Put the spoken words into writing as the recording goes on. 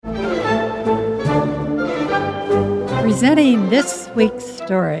Presenting this week's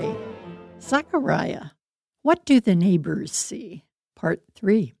story, Zechariah, What Do the Neighbors See? Part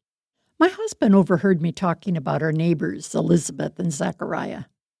 3. My husband overheard me talking about our neighbors, Elizabeth and Zechariah.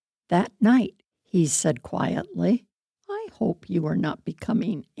 That night, he said quietly, I hope you are not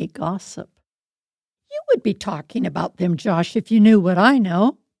becoming a gossip. You would be talking about them, Josh, if you knew what I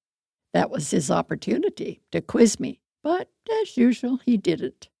know. That was his opportunity to quiz me, but as usual, he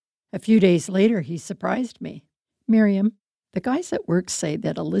didn't. A few days later, he surprised me. Miriam, the guys at work say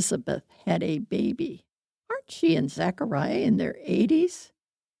that Elizabeth had a baby. Aren't she and Zechariah in their 80s?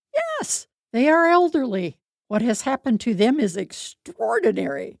 Yes, they are elderly. What has happened to them is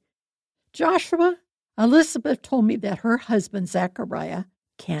extraordinary. Joshua, Elizabeth told me that her husband Zechariah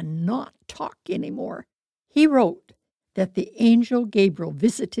cannot talk anymore. He wrote that the angel Gabriel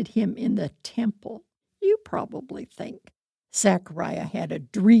visited him in the temple. You probably think Zechariah had a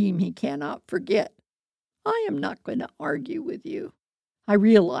dream he cannot forget. I am not going to argue with you. I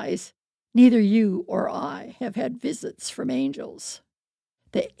realize neither you or I have had visits from angels.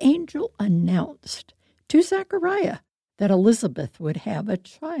 The angel announced to Zechariah that Elizabeth would have a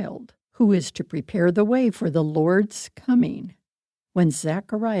child who is to prepare the way for the Lord's coming. When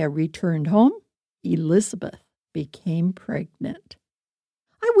Zechariah returned home, Elizabeth became pregnant.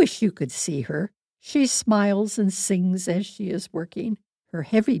 I wish you could see her. She smiles and sings as she is working. Her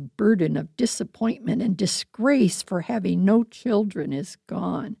heavy burden of disappointment and disgrace for having no children is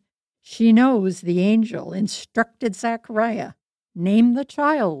gone. She knows the angel instructed Zechariah, name the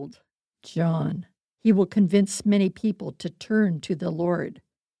child John. He will convince many people to turn to the Lord.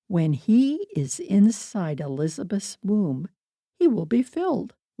 When he is inside Elizabeth's womb, he will be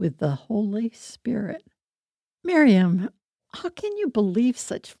filled with the Holy Spirit. Miriam, how can you believe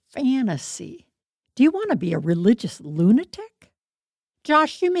such fantasy? Do you want to be a religious lunatic?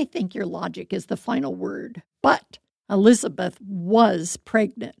 Josh, you may think your logic is the final word, but Elizabeth was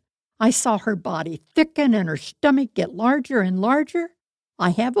pregnant. I saw her body thicken and her stomach get larger and larger.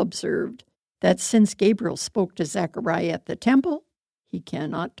 I have observed that since Gabriel spoke to Zechariah at the temple, he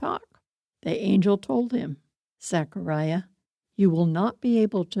cannot talk. The angel told him, Zechariah, you will not be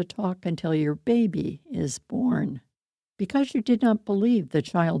able to talk until your baby is born, because you did not believe the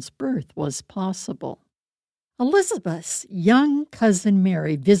child's birth was possible. Elizabeth's young cousin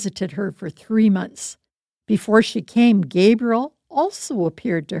Mary visited her for 3 months. Before she came, Gabriel also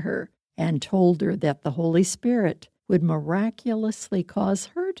appeared to her and told her that the Holy Spirit would miraculously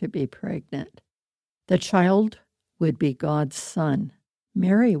cause her to be pregnant. The child would be God's son.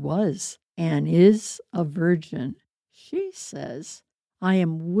 Mary was and is a virgin. She says, I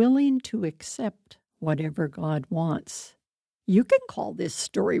am willing to accept whatever God wants. You can call this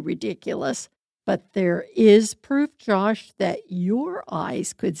story ridiculous, but there is proof, Josh, that your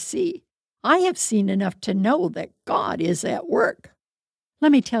eyes could see. I have seen enough to know that God is at work.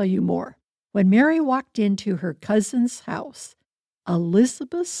 Let me tell you more. When Mary walked into her cousin's house,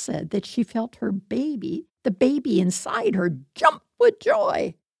 Elizabeth said that she felt her baby, the baby inside her, jump with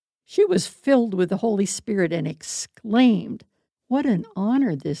joy. She was filled with the Holy Spirit and exclaimed, what an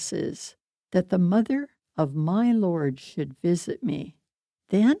honor this is, that the mother of my Lord should visit me.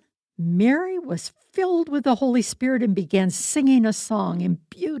 Then Mary was filled with the Holy Spirit and began singing a song in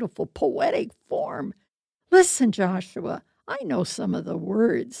beautiful poetic form. Listen, Joshua, I know some of the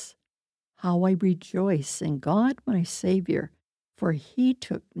words. How I rejoice in God my Savior, for he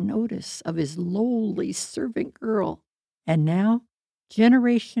took notice of his lowly servant girl. And now,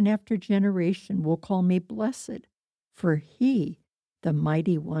 generation after generation will call me blessed, for he, the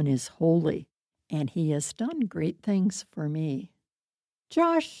Mighty One, is holy, and he has done great things for me.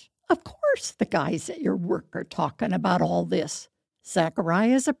 Josh, of course the guys at your work are talking about all this.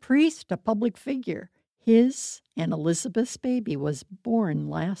 Zechariah is a priest, a public figure. His and Elizabeth's baby was born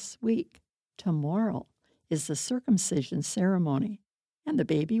last week. Tomorrow is the circumcision ceremony, and the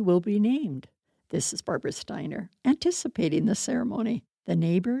baby will be named. This is Barbara Steiner, anticipating the ceremony. The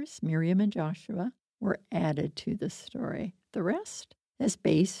neighbors, Miriam and Joshua, were added to the story. The rest is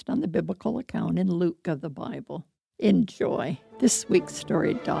based on the biblical account in Luke of the Bible. Enjoy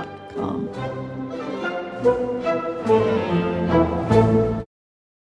thisweekstory.com.